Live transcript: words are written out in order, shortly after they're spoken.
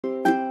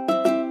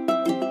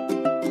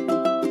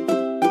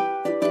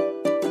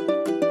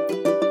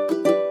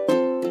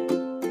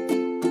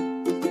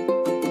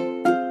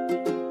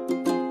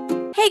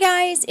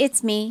guys,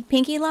 it's me,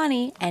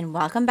 PINKYLANI, and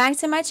welcome back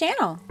to my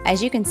channel.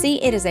 As you can see,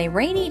 it is a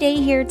rainy day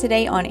here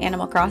today on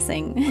Animal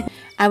Crossing.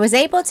 I was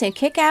able to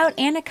kick out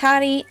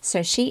acnhcookie,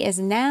 so she is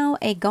now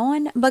a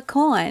gone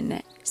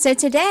bacon. So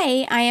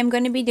today, I am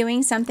going to be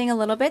doing something a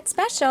little bit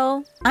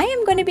special. I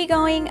am going to be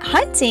going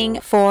hunting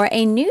for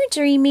a new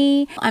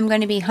dreamie. I'm going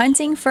to be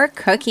hunting for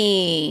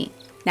Cookie.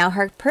 Now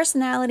her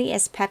personality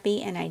is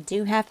peppy, and I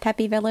do have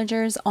peppy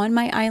villagers on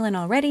my island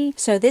already,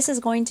 so this is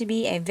going to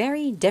be a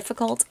very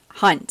difficult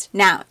hunt.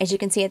 Now, as you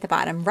can see at the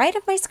bottom right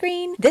of my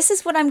screen, this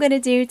is what I'm going to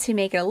do to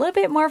make it a little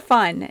bit more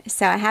fun.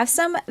 So I have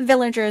some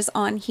villagers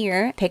on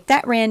here, picked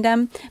at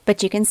random,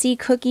 but you can see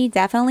Cookie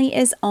definitely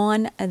is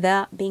on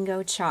the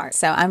bingo chart.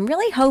 So I'm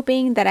really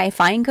hoping that I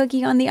find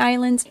Cookie on the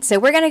island. So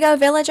we're going to go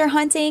villager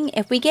hunting.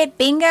 If we get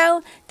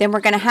bingo, then we're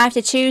going to have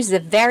to choose the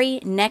very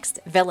next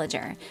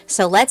villager.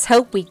 So let's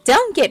hope we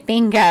don't get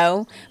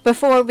bingo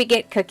before we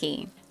get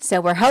Cookie.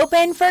 So we're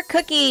hoping for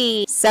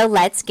Cookie. So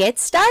let's get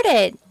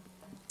started.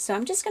 So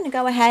I'm just going to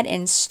go ahead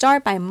and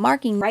start by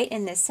marking right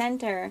in the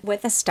center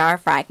with a star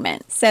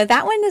fragment. So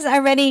that one is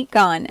already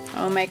gone.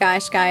 Oh my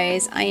gosh,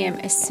 guys, I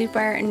am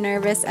super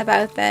nervous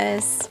about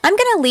this. I'm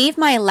going to leave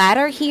my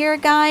ladder here,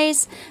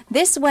 guys.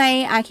 This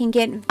way I can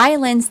get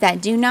islands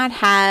that do not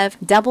have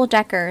double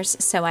deckers,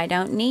 so I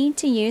don't need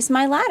to use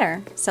my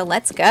ladder. So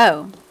let's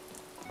go.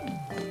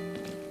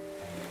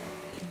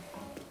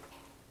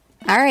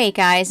 Alright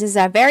guys, this is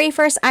our very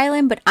first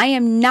island, but I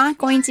am not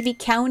going to be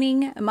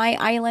counting my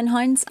island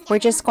hunts. We're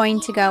just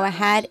going to go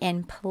ahead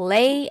and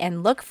play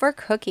and look for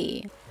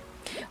Cookie.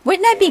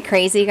 Wouldn't that be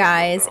crazy,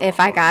 guys,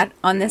 if I got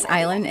on this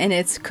island and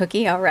it's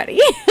Cookie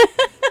already?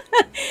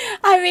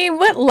 I mean,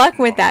 what luck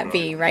would that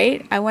be,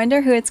 right? I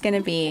wonder who it's going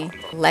to be.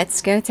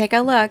 Let's go take a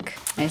look.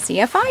 I see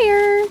a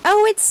fire.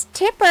 Oh, it's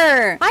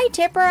Tipper. Hi,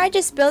 Tipper. I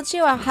just built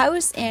you a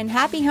house in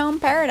Happy Home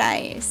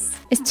Paradise.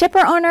 Is Tipper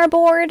on our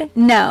board?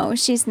 No,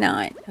 she's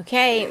not.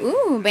 Okay,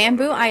 ooh,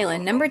 Bamboo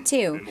Island, number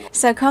 2.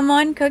 So come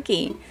on,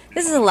 Cookie.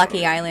 This is a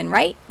lucky island,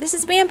 right? This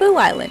is Bamboo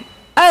Island.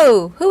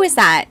 Oh, who is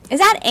that? Is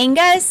that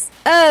Angus?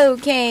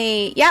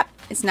 Okay, yep,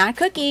 it's not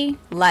Cookie.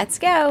 Let's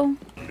go.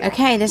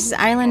 Okay, this is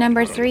island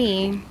number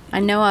 3.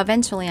 I know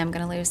eventually I'm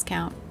gonna lose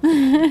count.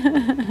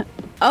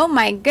 Oh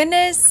my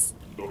goodness.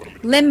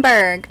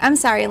 Limburg. I'm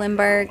sorry,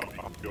 Limburg.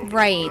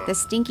 Right, the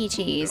stinky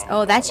cheese.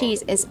 Oh, that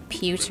cheese is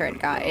putrid,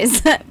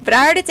 guys. But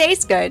I heard it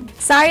tastes good.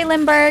 Sorry,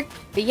 Limburg.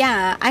 But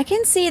yeah, I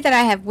can see that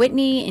I have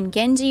Whitney and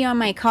Genji on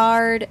my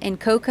card and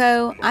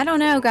Coco. I don't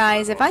know,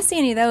 guys. If I see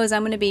any of those,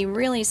 I'm going to be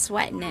really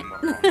sweating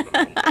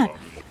it.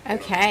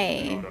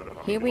 Okay,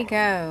 here we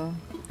go.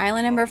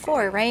 Island number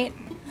 4, right?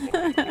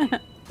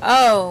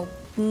 Oh,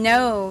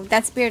 no.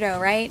 That's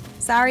Beardo, right?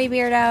 Sorry,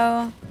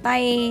 Beardo.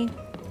 Bye.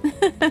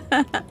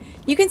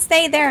 You can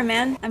stay there,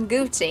 man. I'm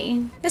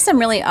Gucci. There's some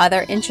really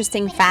other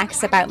interesting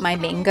facts about my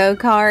bingo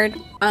card.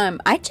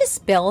 I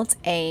just built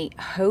a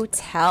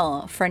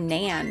hotel for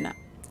Nan.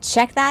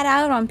 Check that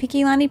out on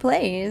PINKYLANI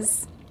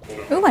Plays.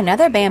 Ooh,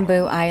 another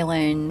bamboo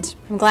island.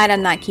 I'm glad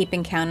I'm not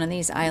keeping count on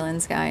these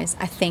islands, guys.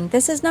 I think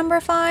this is number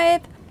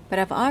 5, but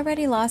I've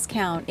already lost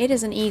count. It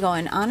is an eagle,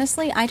 and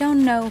honestly, I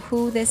don't know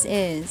who this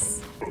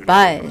is.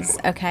 Buzz,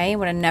 okay?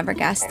 Would have never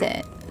guessed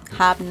it.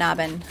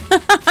 Hobnobbin.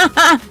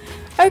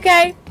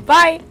 Okay,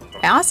 bye.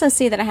 I also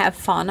see that I have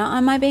fauna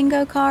on my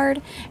bingo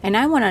card, and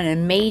I went on a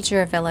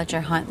major villager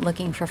hunt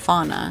looking for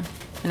fauna,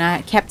 and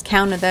I kept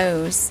count of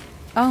those.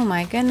 Oh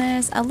my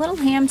goodness, a little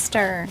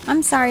hamster.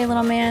 I'm sorry,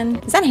 little man.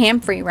 Is that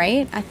Hamfrey,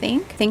 right? I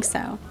think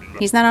so.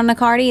 He's not on the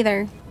card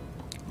either.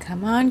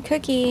 Come on,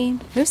 Cookie.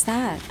 Who's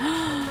that?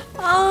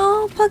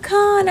 Oh,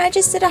 Pecan. I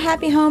just did a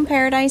Happy Home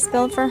Paradise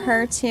build for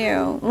her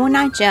too. Well,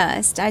 not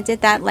just. I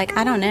did that like,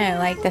 I don't know,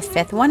 like the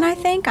 5th one, I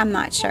think. I'm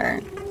not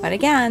sure. But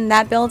again,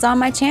 that build's on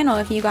my channel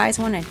if you guys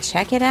want to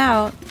check it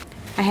out.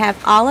 I have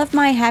all of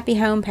my Happy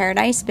Home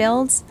Paradise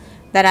builds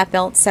that I've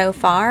built so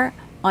far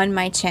on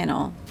my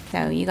channel.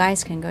 So you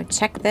guys can go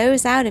check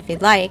those out if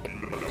you'd like.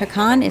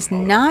 Pecan is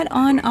not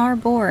on our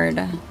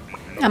board.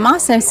 I'm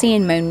also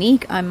seeing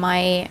Monique on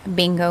my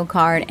bingo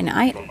card, and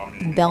I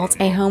built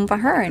a home for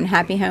her in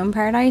Happy Home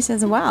Paradise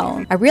as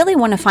well. I really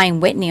want to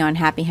find Whitney on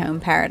Happy Home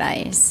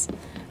Paradise.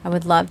 I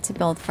would love to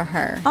build for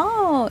her.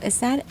 Oh, is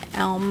that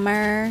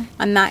Elmer?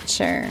 I'm not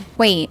sure.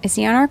 Wait, is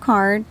he on our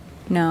card?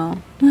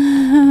 No.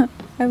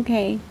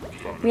 Okay.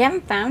 We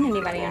haven't found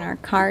anybody on our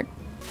card.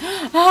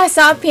 Oh, I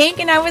saw pink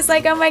and I was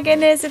like, oh my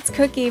goodness, it's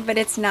Cookie, but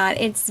it's not.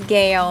 It's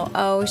Gail.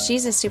 Oh,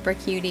 she's a super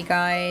cutie,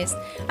 guys.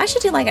 I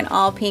should do like an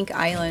all pink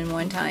island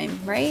one time,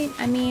 right?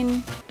 I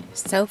mean,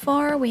 so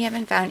far we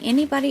haven't found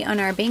anybody on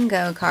our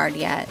bingo card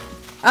yet.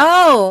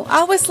 Oh,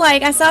 I was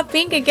like, I saw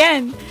pink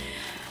again.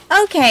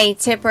 Okay,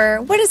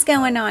 Tipper, what is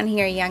going on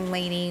here, young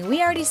lady?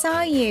 We already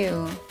saw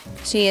you.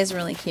 She is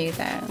really cute,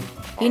 though.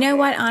 You know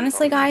what?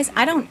 Honestly, guys,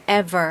 I don't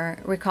ever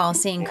recall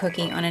seeing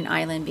Cookie on an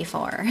island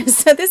before.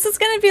 So this is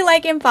going to be,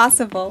 like,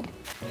 impossible.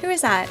 Who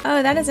is that?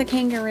 Oh, that is a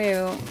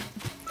kangaroo.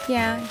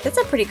 Yeah, that's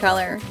a pretty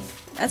color.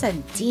 That's a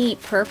deep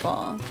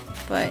purple.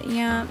 But,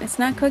 yeah, it's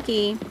not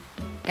Cookie.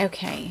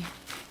 Okay.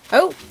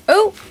 Oh,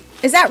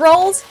 Is that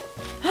rolled?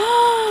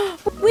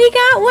 We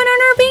got one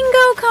on our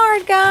bingo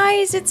card,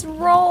 guys. It's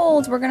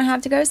rolled. We're gonna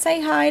have to go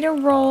say hi to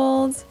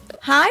Rolled.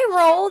 Hi,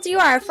 Rolled. You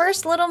are our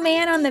first little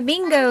man on the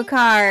bingo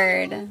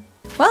card.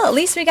 Well, at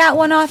least we got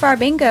one off our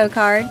bingo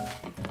card.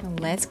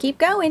 Let's keep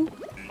going.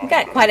 We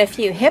got quite a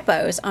few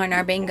hippos on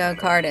our bingo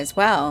card as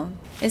well.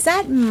 Is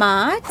that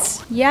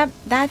Mott? Yep,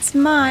 that's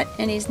Mott,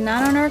 and he's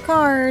not on our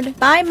card.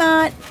 Bye,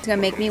 Mott. It's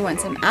gonna make me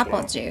want some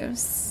apple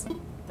juice.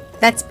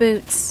 That's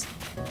Boots.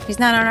 He's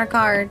not on our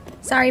card.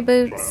 Sorry,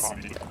 Boots.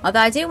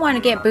 Although I do want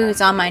to get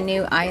Boots on my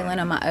new island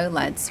on my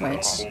OLED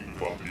Switch.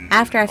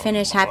 After I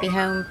finish Happy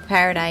Home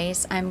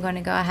Paradise, I'm going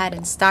to go ahead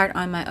and start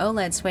on my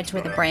OLED Switch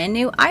with a brand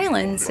new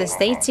island, so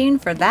stay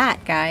tuned for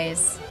that,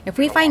 guys. If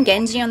we find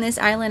Genji on this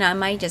island, I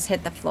might just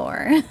hit the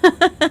floor.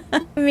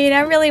 I mean,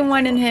 I really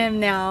wanted him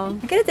now.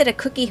 I could have did a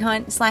cookie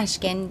hunt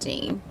 /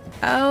 Genji.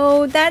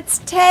 Oh, that's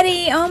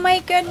Teddy. Oh my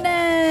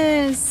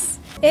goodness.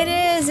 It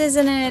is,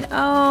 isn't it?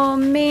 Oh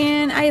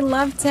man, I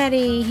love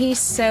Teddy. He's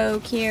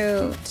so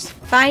cute.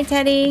 Bye,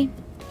 Teddy.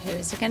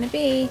 Who's it gonna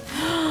be?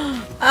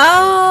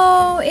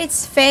 Oh,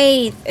 it's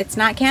Faith. It's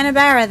not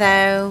Canberra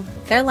though.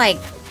 They're like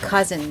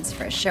cousins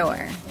for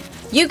sure.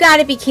 You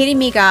gotta be kidding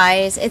me,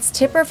 guys. It's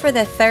Tipper for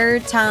the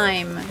 3rd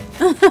time.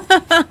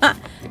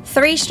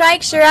 3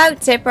 strikes, you're out,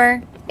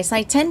 Tipper. It's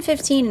like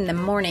 10:15 in the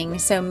morning,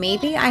 so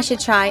maybe I should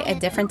try a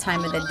different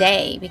time of the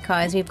day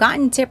because we've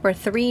gotten Tipper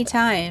 3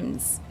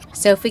 times.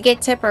 So if we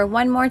get Tipper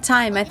one more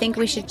time, I think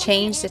we should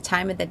change the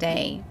time of the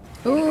day.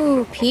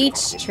 Ooh,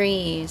 peach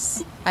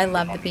trees. I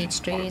love the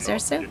peach trees. They're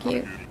so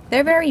cute.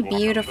 They're very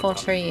beautiful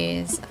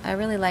trees. I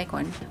really like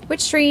one.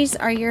 Which trees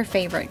are your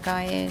favorite,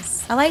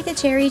 guys? I like the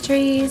cherry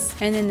trees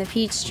and then the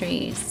peach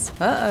trees.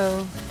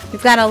 Uh-oh.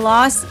 We've got a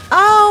lost...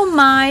 Oh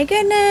my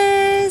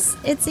goodness!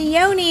 It's a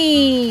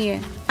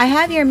Ione! I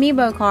have your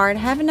amiibo card.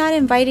 Have not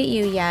invited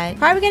you yet.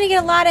 Probably gonna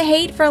get a lot of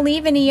hate for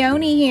leaving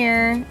Ione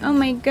here. Oh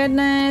my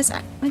goodness.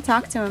 Let me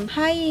talk to him.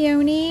 Hi,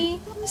 Ione.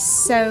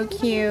 So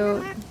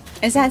cute.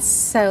 Is that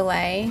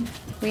Soleil?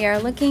 We are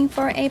looking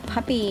for a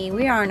puppy.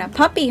 We are on a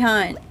puppy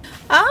hunt.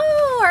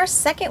 Oh, our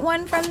second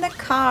one from the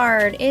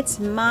card. It's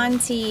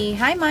Monty.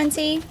 Hi,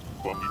 Monty.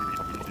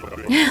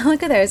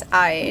 Look at those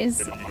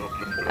eyes.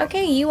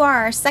 Okay, you are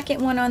our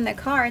second one on the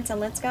card, so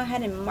let's go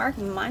ahead and mark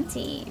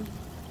Monty.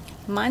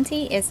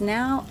 Monty is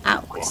now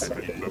out.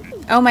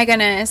 Oh my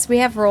goodness, we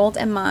have Rolled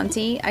and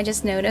Monty. I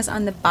just noticed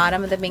on the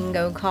bottom of the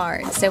bingo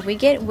card. So if we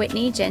get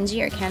Whitney,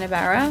 Genji, or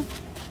Canberra,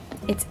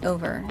 it's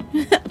over.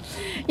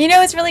 You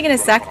know it's really gonna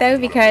suck though,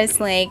 because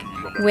like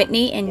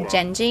Whitney and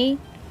Genji,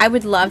 I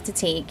would love to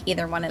take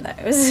either one of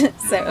those.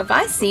 So if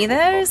I see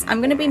those,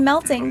 I'm gonna be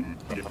melting.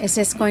 Is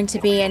this going to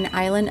be an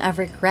island of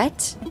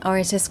regret, or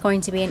is this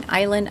going to be an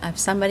island of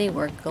somebody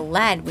we're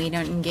glad we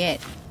don't get?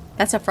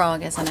 That's a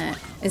frog, isn't it?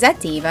 Is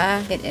that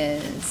Diva? It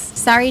is.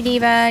 Sorry,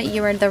 Diva,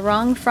 you are the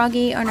wrong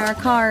froggy on our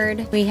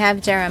card. We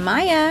have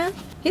Jeremiah.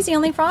 He's the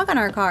only frog on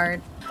our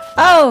card.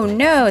 Oh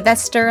no,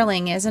 that's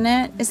Sterling, isn't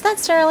it? Is that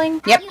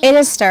Sterling? Yep, it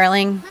is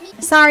Sterling.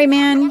 Sorry,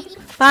 man.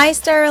 Bye,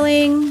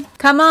 Sterling.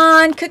 Come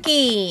on,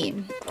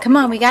 Cookie. Come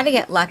on, we gotta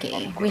get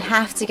lucky. We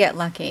have to get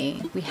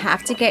lucky. We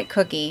have to get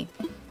Cookie.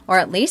 Or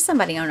at least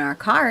somebody on our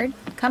card.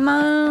 Come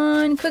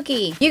on,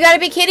 Cookie. You gotta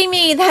be kidding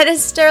me. That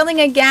is Sterling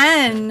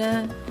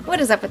again. What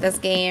is up with this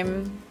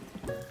game?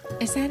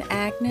 Is that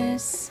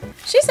Agnes?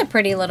 She's a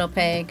pretty little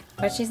pig,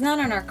 but she's not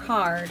on our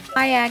card.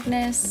 Hi,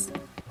 Agnes.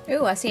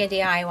 Ooh, I see a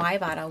DIY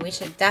bottle. We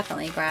should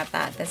definitely grab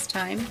that this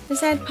time. Is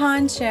that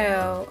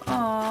Poncho?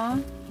 Aw.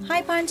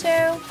 Hi,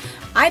 Poncho.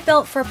 I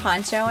built for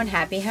Poncho in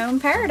Happy Home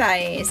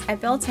Paradise. I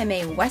built him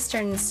a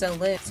Western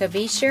saloon. So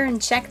be sure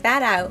and check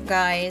that out,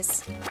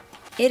 guys.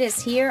 It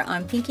is here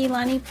on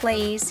PINKYLANI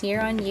Plays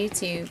here on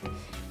YouTube.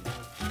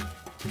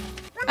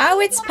 Oh,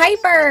 it's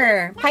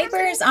Piper!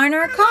 Piper's on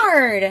our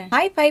card!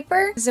 Hi,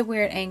 Piper! This is a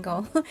weird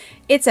angle.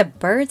 It's a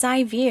bird's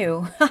eye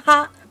view.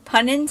 Haha!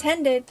 Pun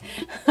intended.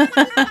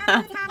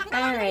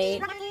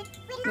 Alright.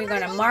 We're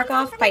gonna mark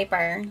off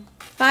Piper.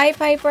 Bye,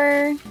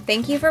 Piper.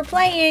 Thank you for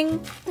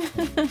playing.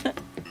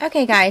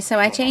 Okay, guys, so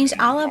I changed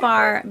all of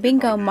our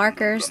bingo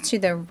markers to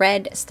the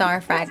red star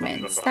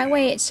fragments. That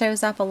way it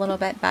shows up a little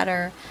bit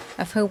better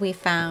of who we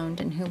found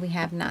and who we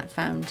have not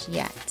found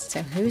yet.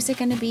 So who's it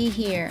gonna be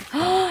here?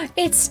 Oh,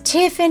 it's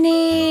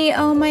Tiffany!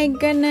 Oh my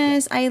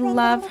goodness, I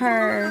love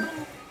her.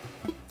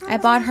 I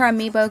bought her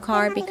amiibo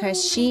card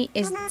because she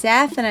is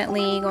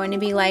definitely going to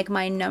be like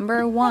my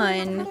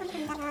 #1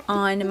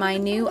 on my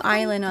new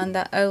island on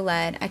the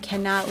OLED. I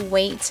cannot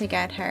wait to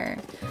get her.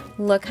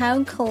 Look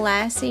how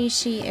classy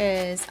she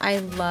is. I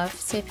love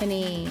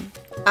Tiffany.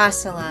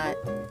 Ocelot.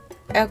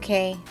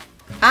 Okay.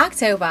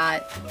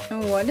 Octobot.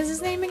 What is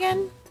his name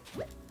again?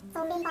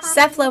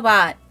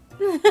 Cephalobot.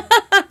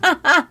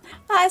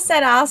 I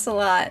said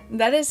Ocelot.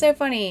 That is so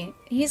funny.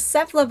 He's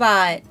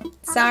Cephalobot.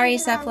 Sorry,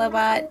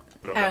 Cephalobot.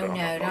 Oh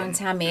no, don't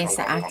tell me it's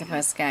the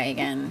octopus guy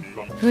again.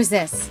 Who's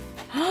this?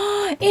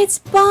 It's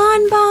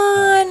Bon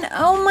Bon!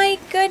 Oh my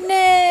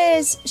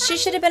goodness! She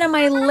should have been on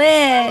my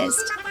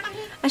list.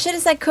 I should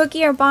have said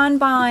Cookie or Bon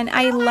Bon.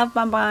 I love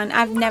Bon Bon.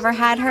 I've never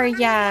had her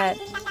yet.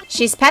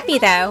 She's peppy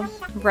though,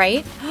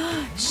 right?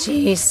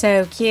 She's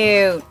so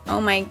cute. Oh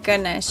my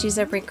goodness, she's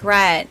a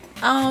regret.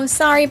 Oh,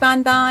 sorry,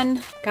 Bon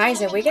Bon.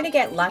 Guys, are we gonna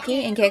get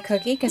lucky and get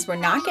Cookie? Because we're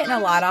not getting a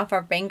lot off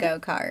our bingo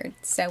card.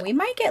 So we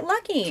might get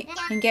lucky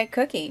and get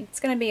Cookie. It's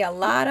gonna be a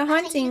lot of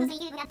hunting.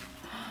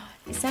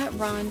 Is that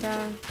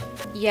Rhonda?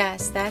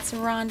 Yes, that's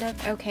Rhonda.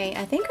 Okay,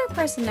 I think her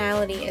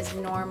personality is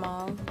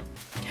normal.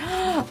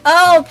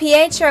 Oh,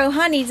 Pietro,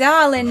 honey,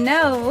 darling,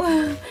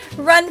 no.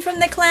 Run from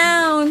the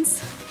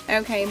clowns.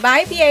 Okay,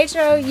 bye,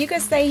 Pietro. You can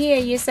stay here.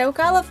 You're so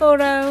colorful,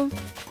 though.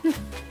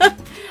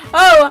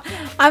 Oh,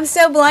 I'm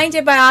so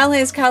blinded by all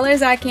his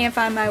colors, I can't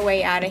find my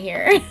way out of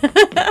here.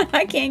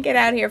 I can't get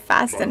out of here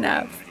fast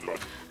enough.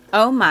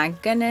 Oh, my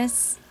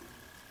goodness.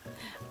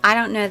 I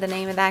don't know the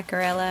name of that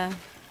gorilla.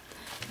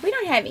 We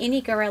don't have any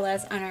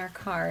gorillas on our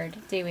card,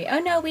 do we? Oh,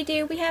 no, we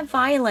do. We have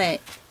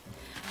Violet.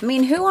 I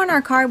mean, who on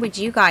our card would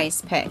you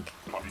guys pick?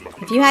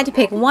 If you had to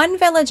pick one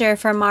villager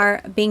from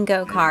our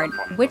bingo card,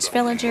 which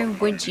villager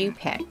would you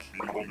pick?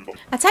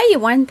 I'll tell you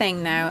one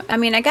thing, though. I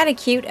mean, I got a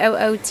cute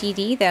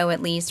OOTD, though,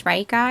 at least,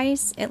 right,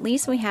 guys? At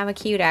least we have a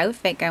cute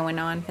outfit going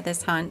on for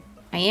this hunt.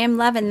 I am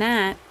loving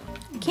that.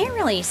 I can't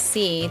really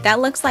see.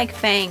 That looks like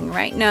Fang,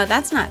 right? No,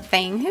 that's not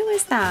Fang. Who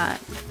is that?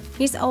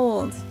 He's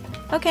old.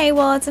 Okay,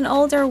 well, it's an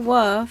older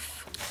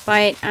wolf,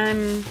 but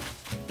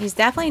he's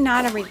definitely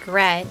not a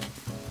regret.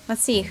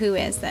 Let's see, who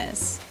is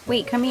this?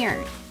 Wait, come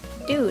here.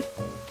 Dude.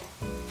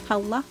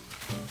 Hello?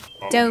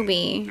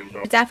 Dobie.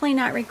 Definitely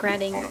not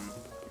regretting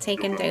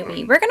taking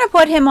Dobie. We're gonna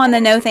put him on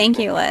the no thank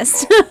you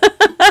list.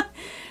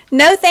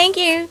 No thank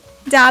you,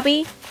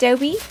 Dobie.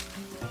 Dobie.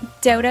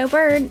 Dodo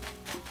bird.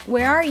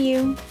 Where are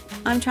you?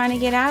 I'm trying to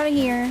get out of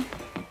here.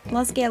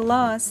 Let's get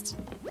lost.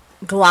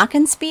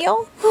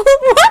 Glockenspiel?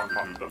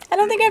 What? I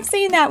don't think I've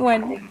seen that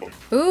one.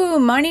 Ooh,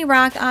 Money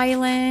Rock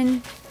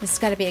Island. This has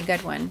got to be a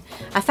good one.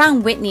 I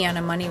found Whitney on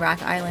a Money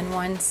Rock Island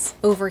once.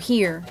 Over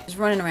here. Just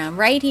running around.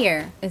 Right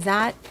here. Is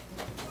that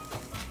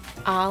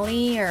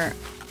Ollie or...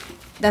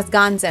 That's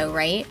Gonzo,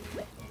 right?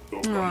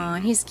 Aw,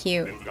 he's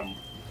cute.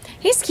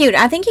 He's cute.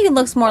 I think he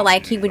looks more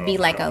like he would be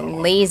like a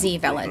lazy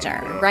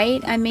villager,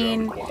 right? I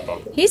mean,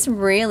 he's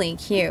really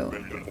cute.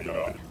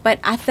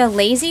 But the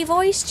lazy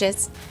voice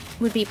just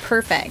would be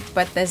perfect.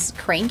 But this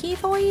cranky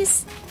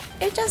voice,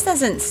 it just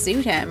doesn't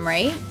suit him,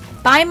 right?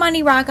 Bye,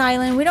 Money Rock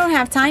Island. We don't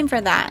have time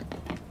for that.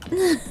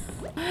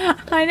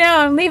 I know.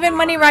 I'm leaving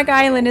Money Rock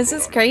Island. Is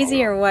this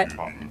crazy or what?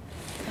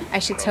 I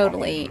should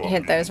totally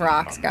hit those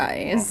rocks,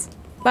 guys.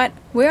 But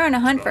we're on a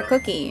hunt for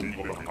Cookie.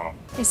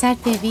 Is that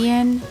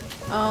Vivian?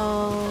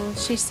 Oh,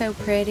 she's so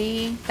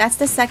pretty. That's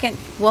the second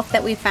wolf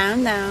that we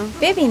found, though.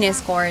 Vivian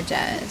is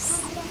gorgeous.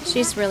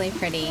 She's really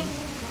pretty.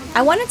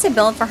 I wanted to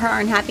build for her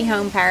on Happy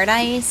Home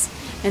Paradise,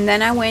 and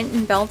then I went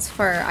and built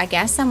for, I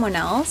guess, someone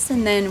else.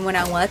 And then when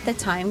I let the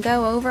time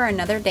go over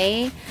another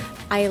day,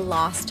 I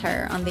lost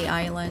her on the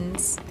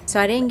islands. So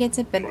I didn't get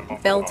to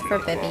build for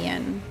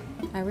Vivian.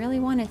 I really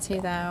wanted to,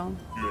 though.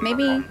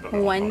 Maybe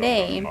one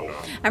day.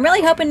 I'm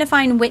really hoping to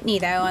find Whitney,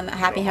 though, on the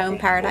Happy Home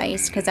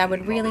Paradise, because I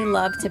would really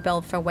love to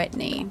build for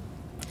Whitney.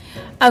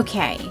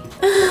 Okay.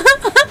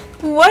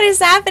 What is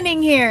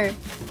happening here?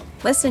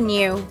 Listen,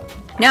 you.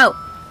 No.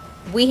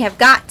 We have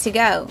got to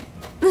go.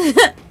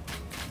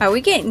 Are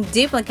we getting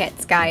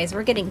duplicates, guys?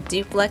 We're getting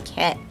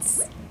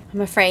duplicates.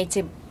 I'm afraid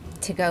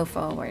to go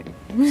forward.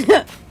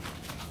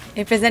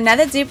 If there's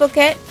another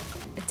duplicate,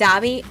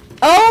 Dobby.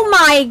 Oh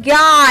my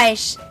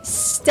gosh!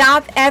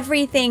 Stop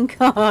everything,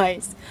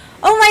 guys.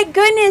 Oh my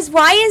goodness,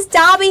 why is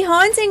Dobby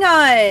haunting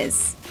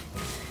us?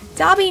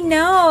 Dobby,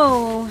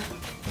 no.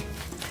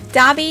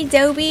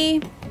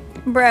 Dobby,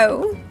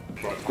 bro.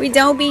 We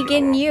don't be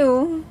getting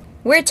you.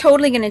 We're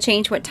totally gonna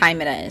change what time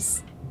it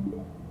is.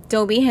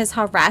 Dobby is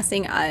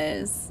harassing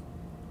us.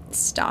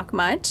 Stalk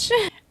much?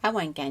 I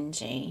want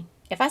Genji.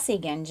 If I see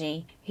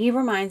Genji, he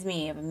reminds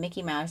me of a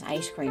Mickey Mouse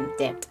ice cream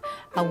dipped.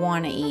 I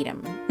want to eat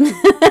him.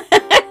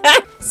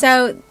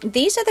 So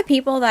these are the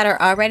people that are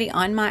already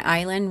on my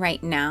island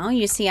right now.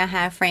 You see I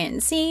have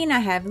Francine, I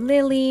have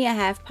Lily, I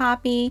have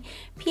Poppy,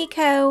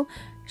 Pico,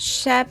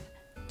 Shep,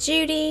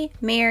 Judy,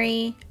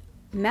 Mary,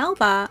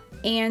 Melba,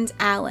 and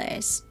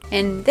Alice.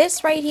 And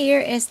this right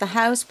here is the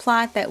house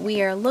plot that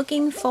we are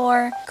looking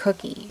for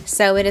Cookie.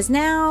 So it is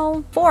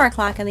now 4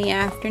 o'clock in the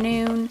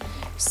afternoon.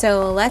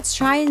 So let's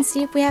try and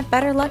see if we have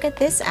better luck at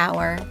this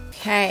hour.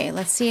 Okay,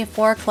 let's see if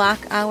 4 o'clock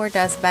hour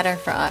does better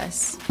for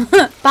us.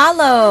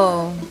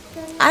 Follow!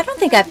 I don't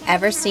think I've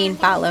ever seen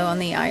Follow on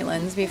the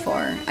islands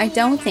before. I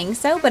don't think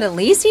so, but at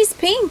least he's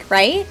pink,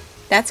 right?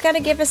 That's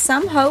gotta give us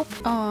some hope.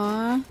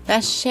 Aw,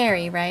 that's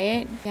Sherry,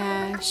 right?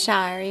 Yeah,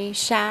 Shari.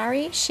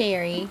 Sherry.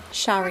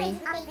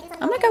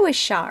 I'm gonna go with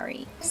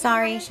Shari.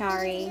 Sorry,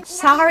 Shari.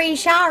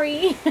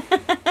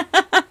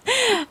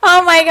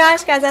 Oh my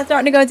gosh, guys, I'm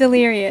starting to go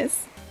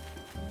delirious.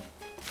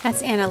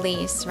 That's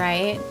Annalise,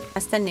 right?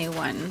 That's the new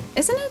one,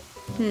 isn't it?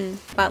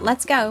 But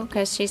let's go,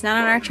 because she's not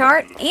on our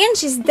chart, and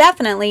she's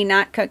definitely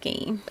not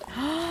Cookie.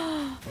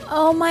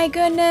 Oh my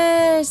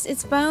goodness,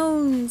 it's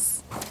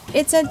Bones.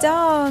 It's a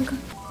dog.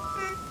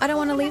 I don't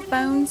want to leave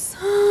Bones.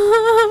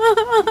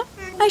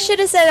 I I should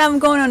have said I'm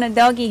going on a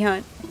doggy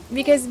hunt.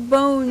 Because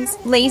Bones,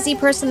 lazy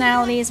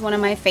personality is one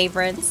of my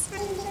favorites.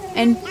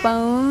 And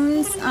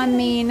Bones, I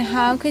mean,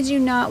 how could you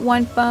not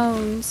want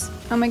Bones?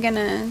 Oh my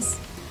goodness.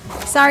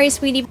 Sorry,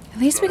 sweetie. At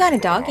least we got a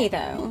doggy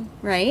though,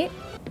 right?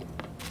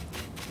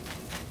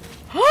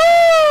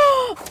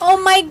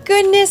 Oh my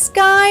goodness,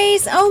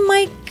 guys. Oh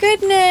my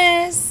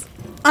goodness.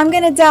 I'm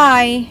gonna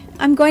die.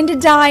 I'm going to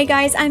die,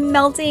 guys. I'm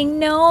melting.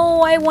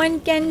 No, I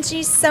want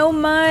Genji so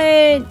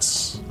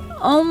much.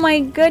 Oh my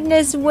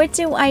goodness, what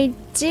do I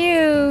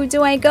do?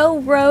 Do I go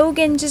rogue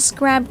and just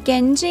grab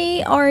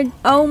Genji? Or,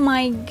 oh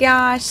my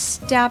gosh,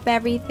 stop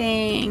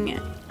everything.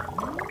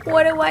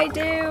 What do I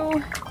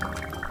do?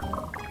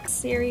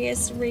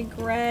 Serious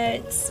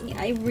regrets.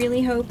 I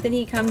really hope that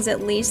he comes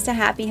at least to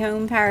Happy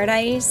Home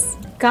Paradise.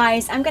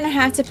 Guys, I'm gonna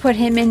have to put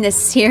him in the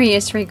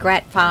serious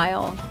regret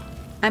pile.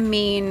 I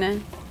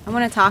mean, I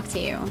want to talk to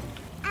you.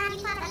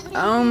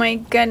 Oh my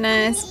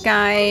goodness,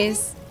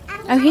 guys.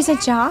 Oh, he's a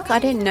jock? I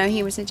didn't know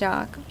he was a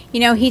jock. You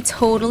know, he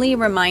totally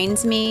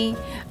reminds me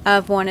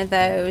of one of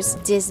those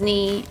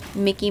Disney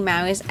Mickey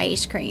Mouse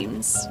ice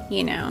creams,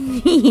 you know.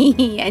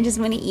 I just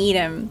want to eat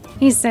him.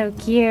 He's so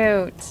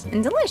cute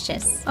and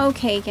delicious.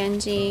 Okay,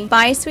 Genji.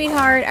 Bye,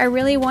 sweetheart. I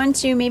really want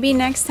to. Maybe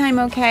next time,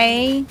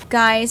 okay?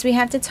 Guys, we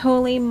have to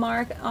totally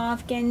mark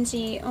off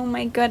Genji. Oh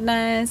my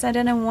goodness. I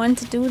didn't want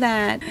to do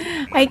that.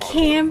 I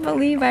can't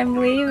believe I'm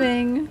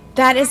leaving.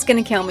 That is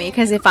gonna kill me,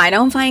 because if I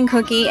don't find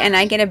Cookie and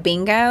I get a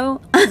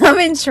bingo, I'm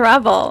in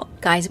trouble.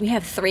 Guys, we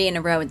have 3 in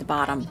a row at the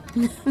bottom.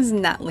 This is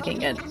not looking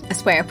good. I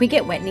swear, if we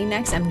get Whitney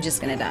next, I'm just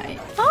gonna die.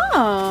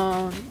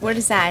 Oh, what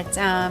is that?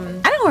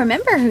 I don't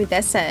remember who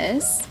this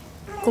is.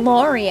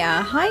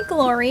 Gloria. Hi,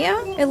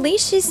 Gloria. At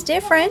least she's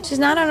different. She's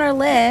not on our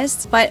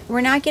list, but we're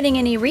not getting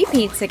any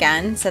repeats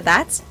again, so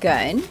that's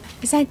good.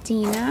 Is that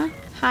Dina?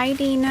 Hi,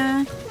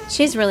 Dina.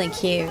 She's really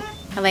cute.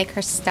 I like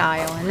her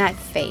style and that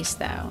face,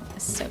 though.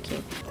 It's so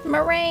cute.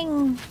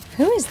 Meringue.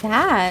 Who is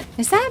that?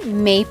 Is that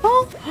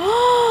Maple?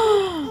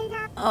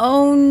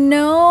 Oh,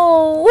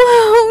 no.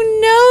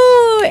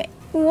 Oh, no.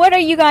 What are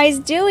you guys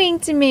doing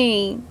to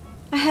me?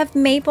 I have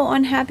Maple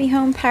on Happy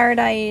Home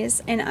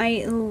Paradise, and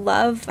I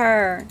love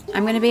her.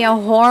 I'm going to be a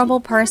horrible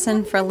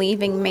person for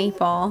leaving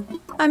Maple.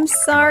 I'm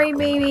sorry,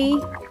 baby.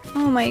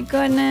 Oh my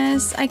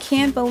goodness. I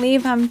can't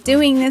believe I'm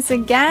doing this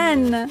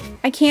again.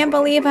 I can't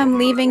believe I'm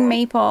leaving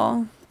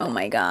Maple. Oh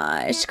my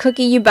gosh.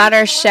 Cookie, you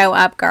better show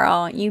up,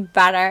 girl. You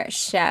better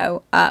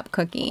show up,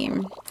 Cookie.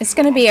 It's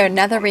going to be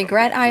another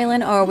regret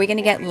island, or are we going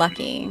to get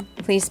lucky?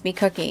 Please be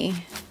Cookie.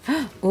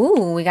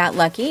 Ooh, we got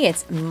lucky.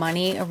 It's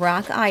Money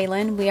Rock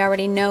Island. We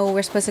already know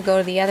we're supposed to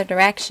go the other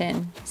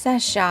direction. Is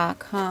that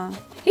Shock, huh?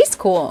 He's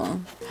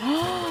cool.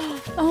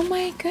 Oh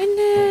my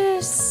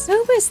goodness.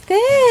 Who is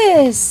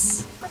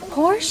this?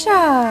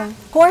 Portia.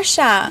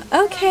 Portia.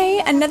 Okay,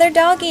 another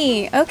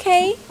doggy.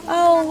 Okay.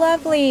 Oh,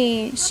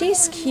 lovely.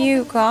 She's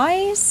cute,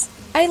 guys.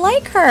 I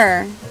like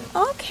her.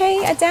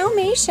 Okay, a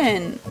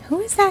Dalmatian.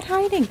 Who is that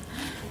hiding?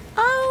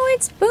 Oh,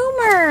 it's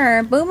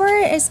Boomer. Boomer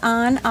is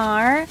on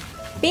our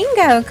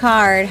bingo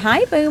card.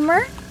 Hi,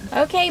 Boomer.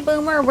 Okay,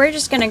 Boomer, we're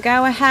just gonna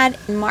go ahead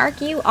and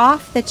mark you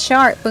off the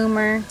chart,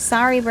 Boomer.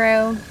 Sorry,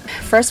 bro.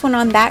 First one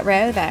on that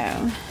row,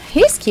 though.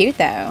 He's cute,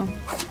 though.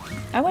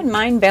 I wouldn't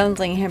mind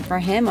building him for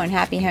him on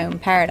Happy Home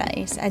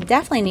Paradise. I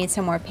definitely need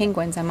some more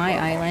penguins on my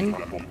island.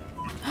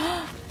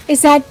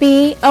 Is that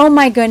B? Oh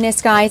my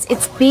goodness, guys.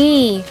 It's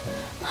B.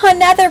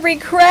 Another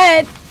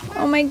regret.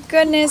 Oh my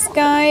goodness,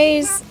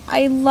 guys.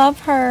 I love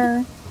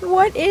her.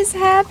 What is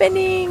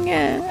happening?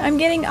 I'm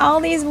getting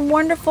all these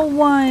wonderful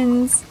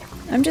ones.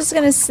 I'm just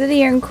gonna sit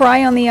here and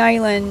cry on the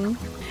island.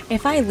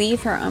 If I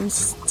leave her, I'm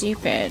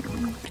stupid.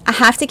 I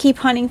have to keep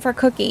hunting for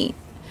Cookie.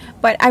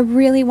 But I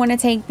really want to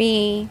take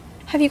B.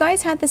 Have you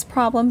guys had this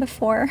problem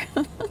before?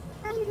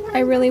 I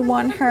really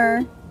want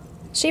her.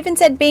 She even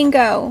said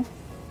bingo.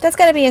 That's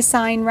gotta be a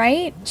sign,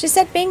 right? She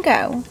said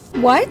bingo.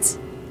 What?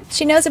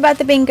 She knows about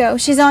the bingo.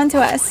 She's on to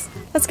us.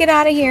 Let's get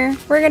out of here.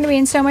 We're gonna be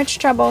in so much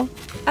trouble.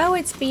 Oh,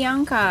 it's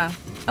Bianca.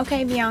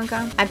 Okay,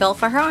 Bianca. I built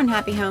for her on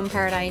Happy Home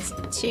Paradise,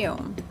 too.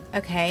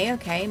 Okay,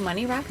 okay.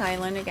 Money Rock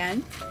Island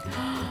again.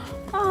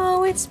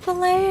 Oh, it's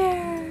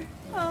Blair.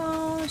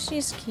 Oh,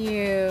 she's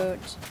cute.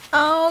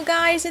 Oh,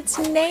 guys, it's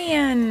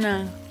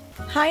Nan.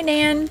 Hi,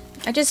 Nan.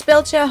 I just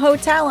built you a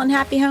hotel on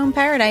Happy Home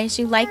Paradise.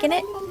 You liking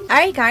it?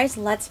 Alright, guys,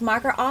 let's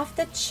mark her off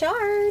the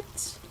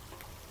chart.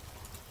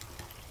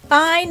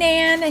 Bye,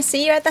 Nan. I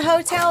see you at the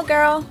hotel,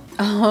 girl.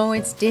 Oh,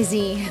 it's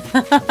Dizzy.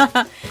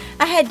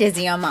 I had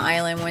Dizzy on my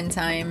island one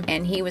time,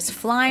 and he was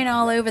flying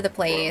all over the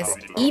place,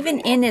 even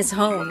in his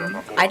home.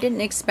 I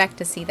didn't expect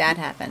to see that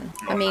happen.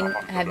 I mean,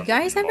 have you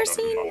guys ever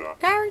seen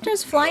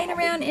characters flying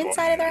around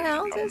inside of their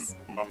houses?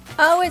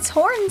 Oh, it's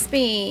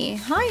Hornsby.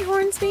 Hi,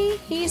 Hornsby.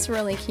 He's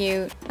really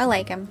cute. I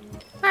like him.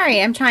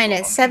 Alright, I'm trying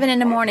it 7 in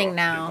the morning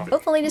now.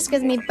 Hopefully this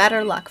gives me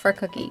better luck for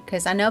Cookie,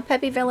 because I know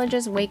peppy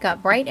villagers wake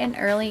up bright and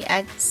early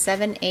at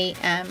 7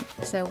 a.m.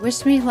 So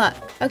wish me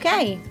luck.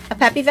 Okay, a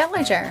peppy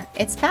villager.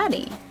 It's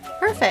Patty.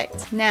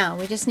 Perfect. Now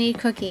we just need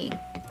Cookie.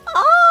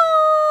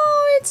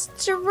 Oh,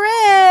 it's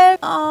Drip.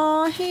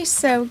 Oh, he's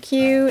so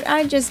cute.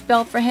 I just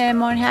built for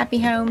him on Happy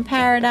Home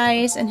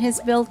Paradise, and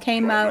his build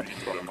came out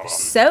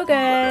so good,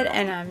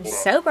 and I'm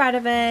so proud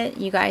of it.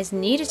 You guys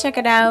need to check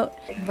it out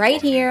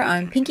right here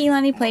on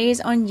PINKYLANI Plays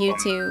on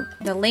YouTube.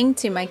 The link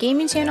to my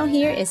gaming channel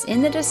here is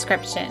in the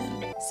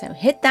description. So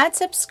hit that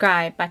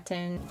subscribe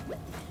button.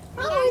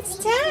 Oh,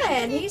 it's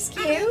Ted. He's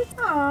cute.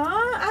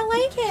 Aw, I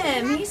like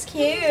him. He's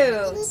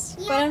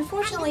cute. But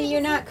unfortunately,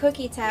 you're not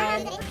Cookie,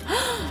 Ted.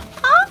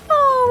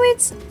 Oh,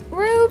 it's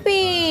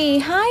Ruby.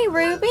 Hi,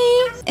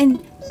 Ruby.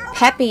 And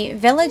Peppy,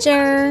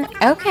 villager.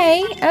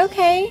 Okay,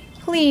 okay.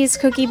 Please,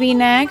 Cookie, be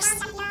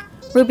next.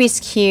 Ruby's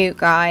cute,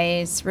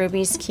 guys.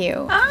 Ruby's cute.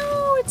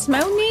 Oh, it's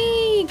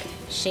Monique.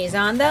 She's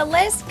on the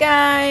list,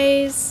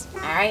 guys.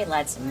 All right,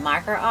 let's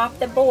mark her off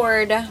the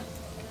board.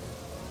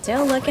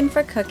 Still looking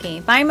for Cookie.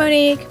 Bye,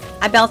 Monique.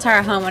 I built her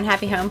a home on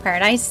Happy Home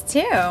Paradise,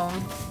 too.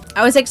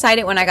 I was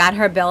excited when I got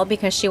her build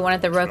because she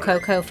wanted the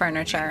Rococo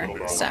furniture.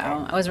 So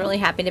I was really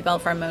happy to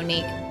build for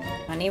Monique.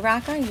 Honey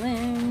Rock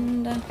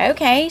Island.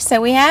 Okay, so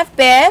we have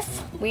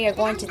Biff. We are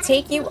going to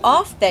take you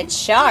off the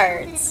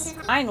charts.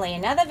 Finally,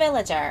 another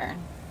villager.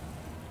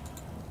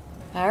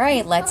 All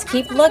right, let's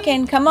keep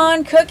looking. Come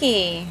on,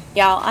 Cookie.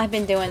 Y'all, I've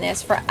been doing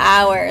this for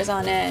hours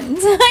on end.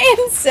 I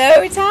am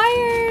so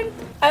tired.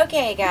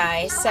 Okay,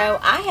 guys, so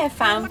I have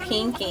found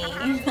Pinky.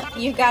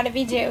 You gotta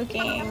be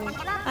joking.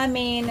 I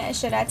mean,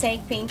 should I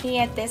take Pinky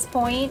at this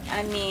point?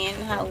 I mean,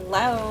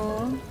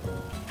 hello.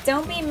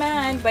 Don't be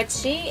mad, but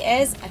she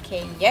is a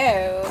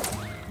KO.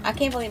 I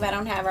can't believe I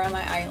don't have her on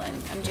my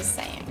island. I'm just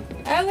saying.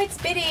 Oh, it's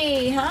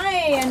Biddy.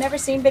 Hi, I've never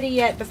seen Biddy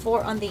yet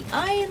before on the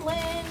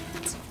island.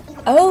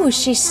 Oh,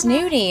 she's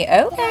snooty.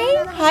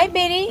 Okay. Hi,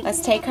 Biddy.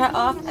 Let's take her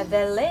off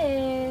the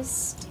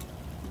list.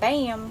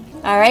 Bam.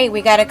 All right,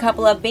 we got a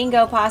couple of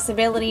bingo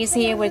possibilities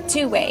here with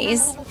 2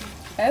 ways.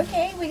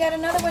 Okay, we got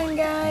another one,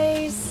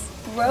 guys.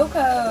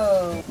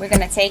 Rocco. We're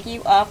going to take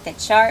you off the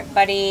chart,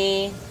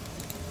 buddy.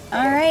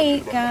 All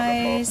right,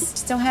 guys.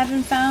 Still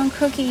haven't found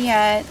Cookie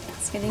yet.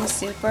 It's getting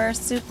super,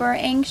 super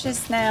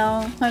anxious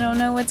now. I don't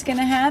know what's going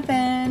to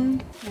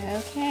happen.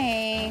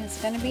 Okay,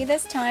 it's going to be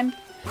this time.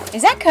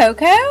 Is that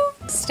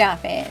Coco?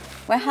 Stop it.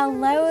 Well,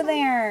 hello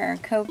there,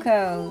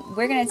 Coco.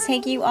 We're going to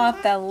take you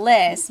off the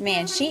list.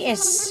 Man, she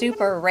is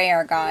super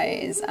rare,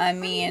 guys. I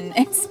mean,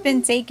 it's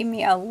been taking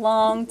me a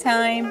long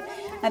time.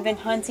 I've been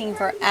hunting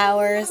for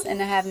hours and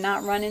I have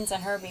not run into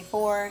her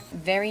before.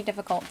 Very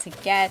difficult to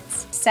get.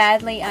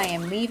 Sadly, I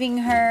am leaving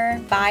her.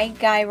 Bye,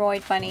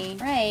 Gyroid Bunny.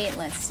 Right,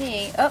 let's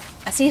see. Oh,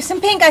 I see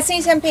some pink. I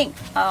see some pink.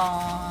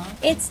 Aw,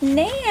 it's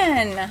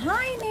Nan.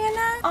 Hi,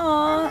 Nana.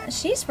 Aw,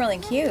 she's really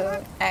cute,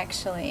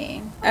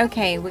 actually.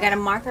 Okay, we got a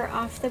marker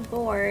off the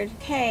board.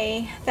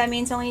 Okay, that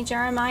means only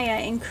Jeremiah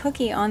and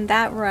Cookie on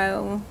that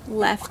row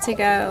left to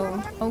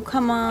go. Oh,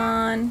 come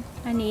on.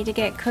 I need to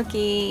get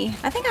Cookie.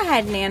 I think I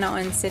had Nana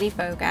on City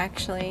Folk,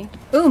 actually.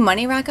 Ooh,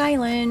 Money Rock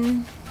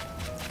Island.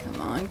 Come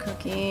on,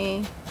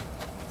 Cookie.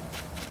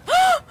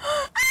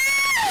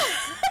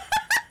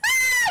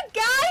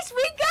 Guys,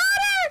 we got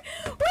her!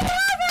 We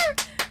have her!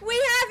 We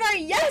have her!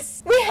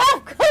 Yes! We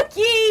have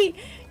Cookie!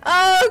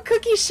 Oh,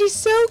 Cookie, she's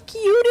so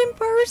cute in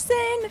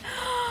person.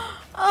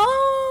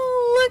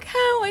 Oh, look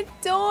how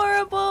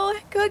adorable.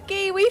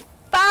 Cookie, we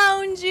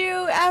found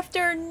you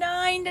after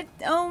 9 to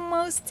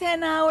almost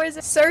 10 hours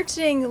of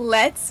searching.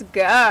 Let's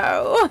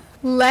go.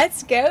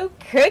 Let's go,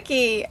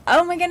 Cookie.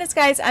 Oh my goodness,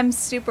 guys, I'm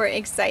super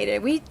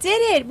excited. We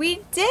did it.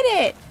 We did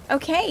it.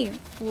 Okay,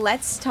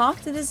 let's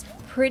talk to this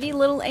pretty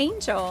little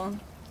angel.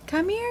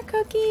 Come here,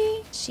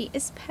 Cookie. She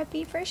is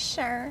peppy for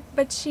sure,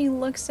 but she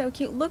looks so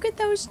cute. Look at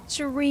those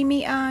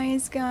dreamy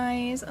eyes,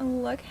 guys.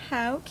 Look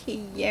how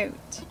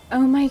cute.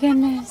 Oh my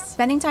goodness.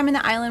 Spending time in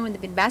the island would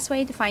be the best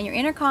way to find your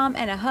inner calm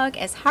and a hug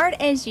as hard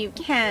as you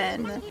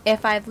can.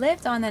 If I've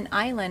lived on an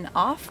island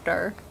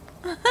after,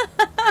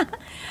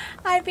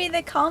 I'd be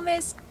the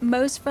calmest,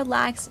 most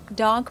relaxed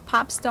dog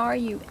pop star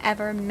you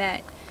ever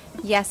met.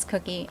 Yes,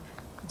 Cookie.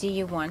 Do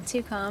you want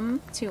to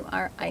come to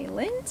our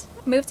island?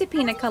 Move to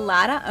Pina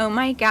Colada? Oh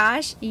my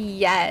gosh,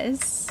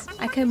 yes.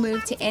 I could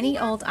move to any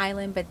old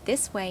island, but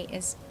this way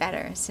is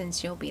better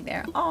since you'll be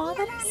there. Oh,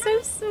 that is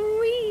so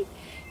sweet.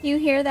 You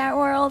hear that,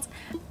 world?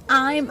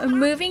 I'm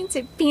moving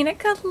to Pina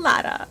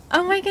Colada.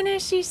 Oh my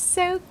goodness, she's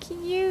so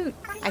cute.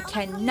 I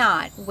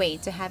cannot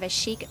wait to have a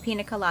chic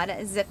Pina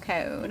Colada zip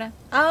code.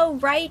 All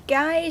right,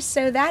 guys,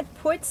 so that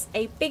puts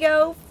a big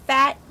old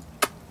fat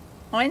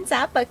on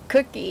top of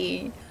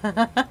Cookie.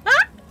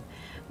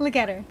 Look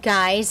at her.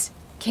 Guys,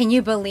 can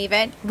you believe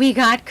it? We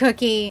got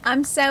Cookie.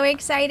 I'm so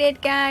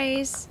excited,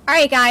 guys. All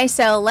right, guys,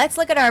 so let's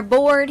look at our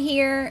board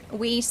here.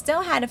 We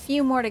still had a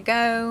few more to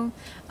go.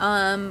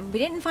 We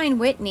didn't find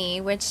Whitney,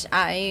 which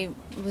I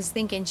was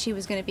thinking she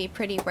was going to be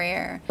pretty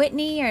rare.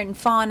 Whitney and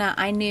Fauna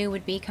I knew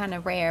would be kind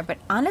of rare, but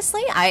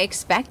honestly, I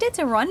expected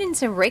to run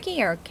into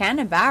Ricky or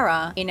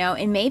Canabara, you know,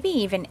 and maybe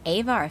even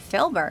Ava or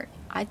Filbert.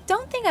 I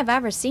don't think I've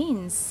ever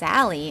seen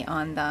Sally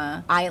on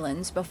the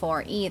islands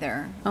before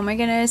either. Oh my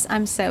goodness,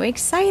 I'm so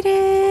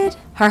excited.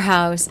 Her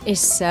house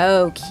is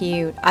so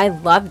cute. I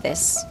love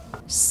this.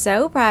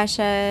 So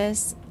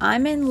precious.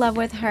 I'm in love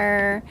with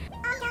her.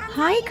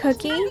 Hi,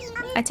 Cookie.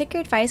 I took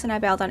your advice and I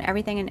bailed on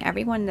everything and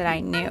everyone that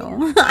I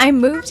knew. I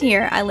moved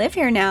here. I live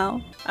here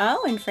now.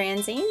 Oh, and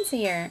Francine's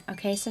here.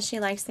 Okay, so she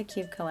likes the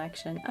cube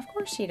collection. Of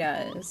course she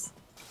does.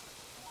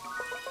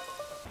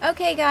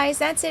 Okay guys,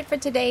 that's it for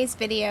today's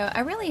video.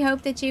 I really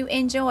hope that you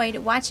enjoyed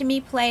watching me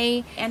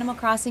play Animal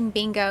Crossing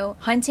Bingo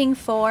hunting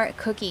for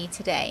Cookie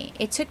today.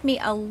 It took me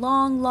a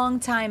long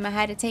time. I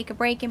had to take a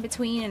break in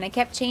between and I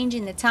kept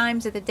changing the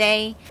times of the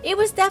day. It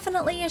was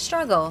definitely a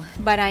struggle,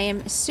 but I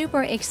am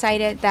super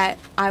excited that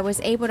I was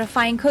able to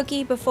find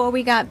Cookie before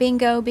we got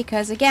Bingo,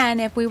 because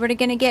again, if we were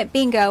gonna get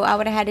Bingo, I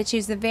would have had to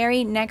choose the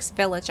very next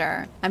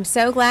villager. I'm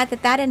so glad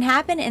that that didn't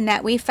happen and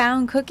that we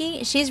found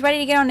Cookie. She's ready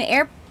to get on the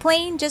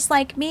airplane just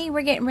like me.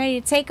 We're getting ready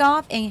to take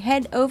off and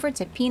head over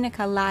to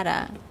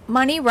PINKYLANI.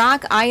 Money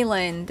Rock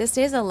Island. This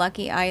is a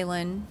lucky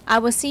island. I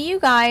will see you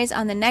guys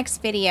on the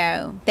next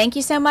video. Thank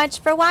you so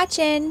much for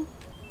watching.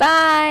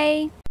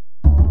 Bye!